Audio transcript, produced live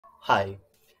Hi,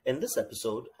 in this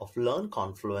episode of Learn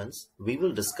Confluence, we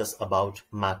will discuss about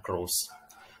macros.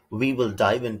 We will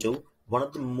dive into one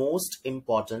of the most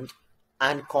important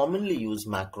and commonly used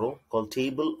macro called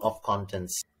table of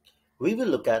contents. We will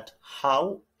look at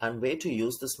how and where to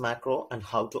use this macro and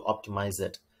how to optimize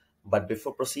it. But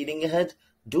before proceeding ahead,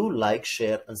 do like,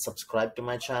 share and subscribe to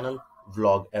my channel,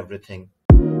 Vlog Everything.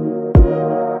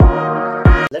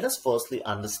 Let us firstly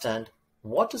understand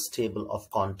what is table of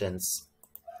contents.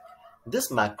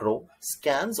 This macro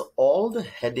scans all the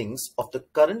headings of the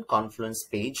current Confluence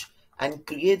page and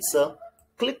creates a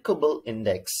clickable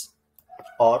index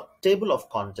or table of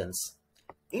contents.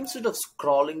 Instead of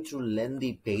scrolling through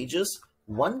lengthy pages,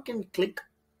 one can click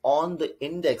on the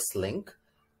index link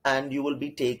and you will be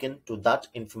taken to that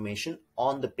information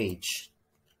on the page.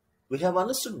 We have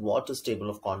understood what is table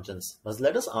of contents, but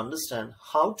let us understand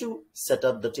how to set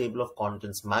up the table of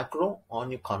contents macro on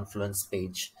your Confluence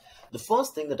page. The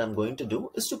first thing that I'm going to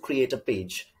do is to create a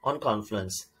page on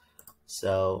Confluence.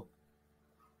 So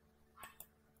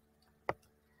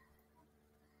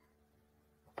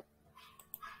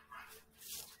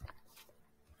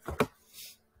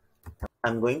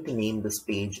I'm going to name this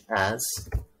page as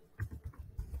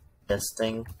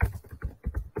testing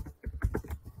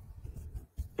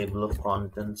table of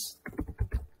contents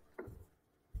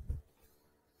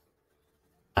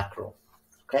macro.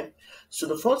 Okay, so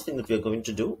the first thing that we're going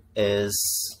to do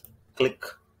is click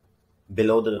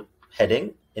below the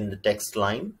heading in the text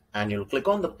line and you'll click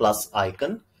on the plus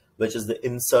icon, which is the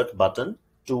insert button,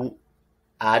 to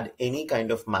add any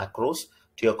kind of macros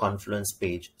to your Confluence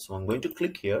page. So I'm going to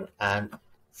click here and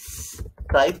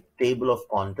type table of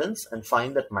contents and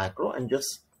find that macro and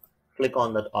just click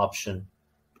on that option.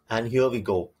 And here we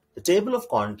go. The table of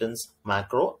contents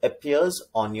macro appears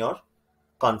on your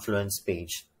Confluence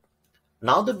page.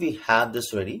 Now that we have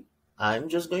this ready, I'm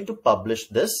just going to publish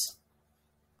this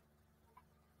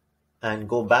and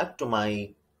go back to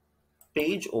my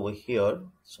page over here.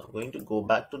 So I'm going to go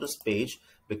back to this page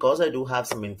because I do have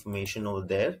some information over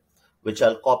there, which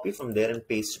I'll copy from there and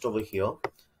paste it over here.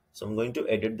 So I'm going to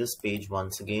edit this page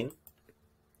once again.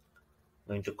 I'm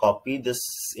going to copy this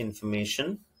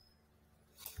information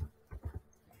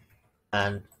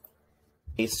and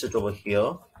paste it over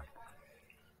here.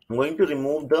 I'm going to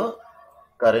remove the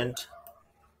current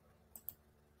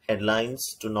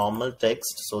headlines to normal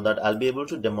text so that I'll be able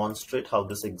to demonstrate how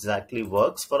this exactly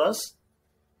works for us.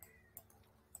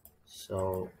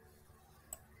 So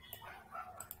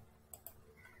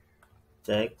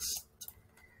text,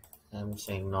 I'm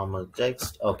saying normal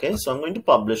text. Okay, so I'm going to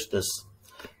publish this.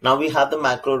 Now we have the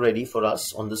macro ready for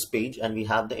us on this page and we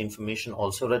have the information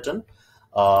also written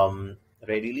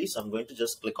readily. So I'm going to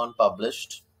just click on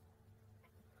publish,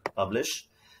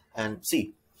 and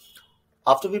see,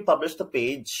 after we publish the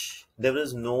page, there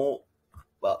is no,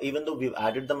 even though we've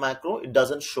added the macro, it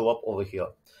doesn't show up over here.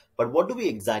 But what do we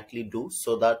exactly do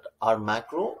so that our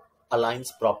macro aligns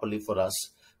properly for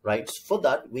us, right? For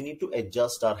that, we need to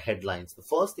adjust our headlines. The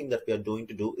first thing that we are going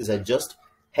to do is adjust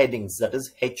headings, that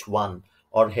is H1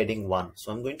 or heading 1.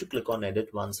 So I'm going to click on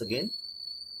edit once again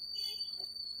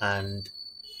and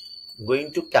I'm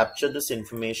going to capture this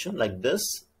information like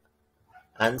this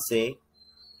and say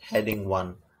heading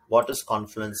 1. What is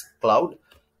Confluence Cloud?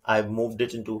 I've moved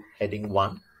it into heading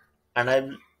 1, and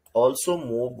I'll also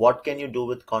move what can you do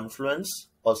with Confluence,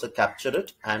 also capture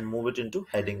it and move it into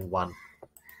heading 1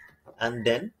 and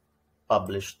then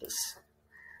publish this.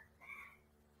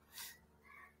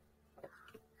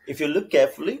 If you look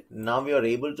carefully, now we are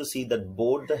able to see that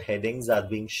both the headings are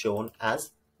being shown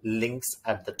as links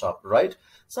at the top, right?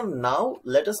 So now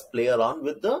let us play around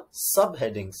with the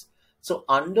subheadings. So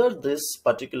under this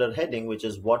particular heading, which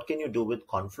is what can you do with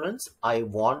Confluence, I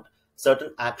want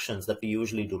certain actions that we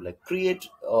usually do, like create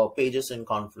pages in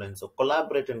Confluence or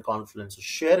collaborate in Confluence or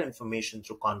share information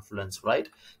through Confluence, right?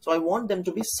 So I want them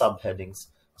to be subheadings.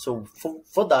 So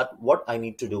for that, what I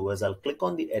need to do is I'll click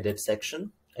on the edit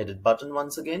section, edit button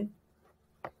once again,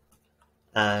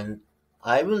 and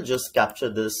I will just capture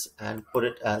this and put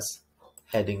it as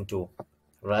heading 2,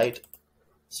 right?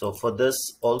 So for this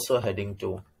also heading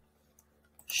 2,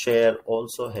 share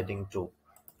also heading 2.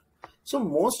 So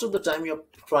most of the time you're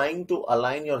trying to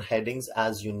align your headings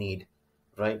as you need,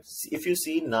 right? If you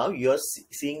see now, you're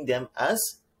seeing them as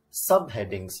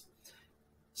subheadings.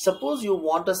 Suppose you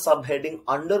want a subheading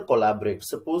under collaborate.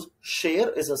 Suppose share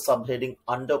is a subheading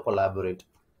under collaborate.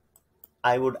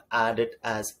 I would add it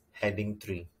as heading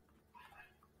 3.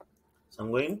 So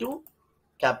I'm going to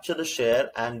capture the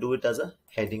share and do it as a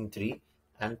heading 3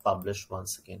 and publish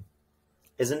once again.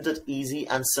 Isn't it easy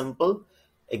and simple?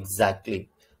 Exactly.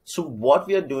 So what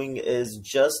we are doing is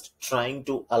just trying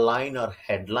to align our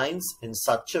headlines in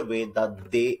such a way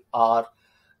that they are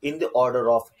in the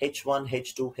order of H1,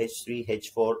 H2, H3,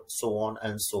 H4, so on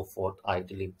and so forth,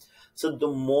 ideally. So the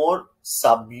more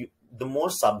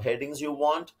subheadings you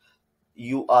want,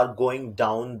 you are going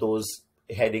down those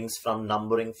headings from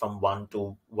numbering from 1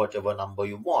 to whatever number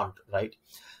you want, right?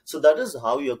 So that is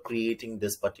how you're creating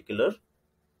this particular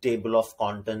table of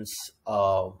contents,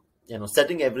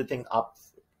 setting everything up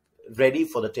ready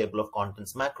for the table of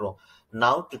contents macro.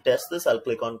 Now to test this, I'll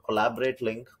click on collaborate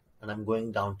link and I'm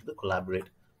going down to the collaborate.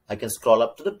 I can scroll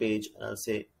up to the page and I'll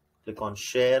say click on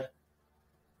share.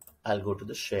 I'll go to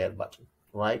the share button,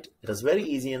 right? It is very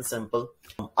easy and simple.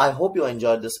 I hope you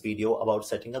enjoyed this video about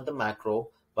setting up the macro,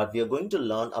 but we are going to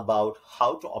learn about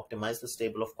how to optimize this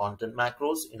table of content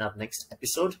macros in our next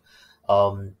episode.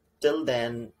 Till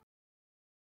then,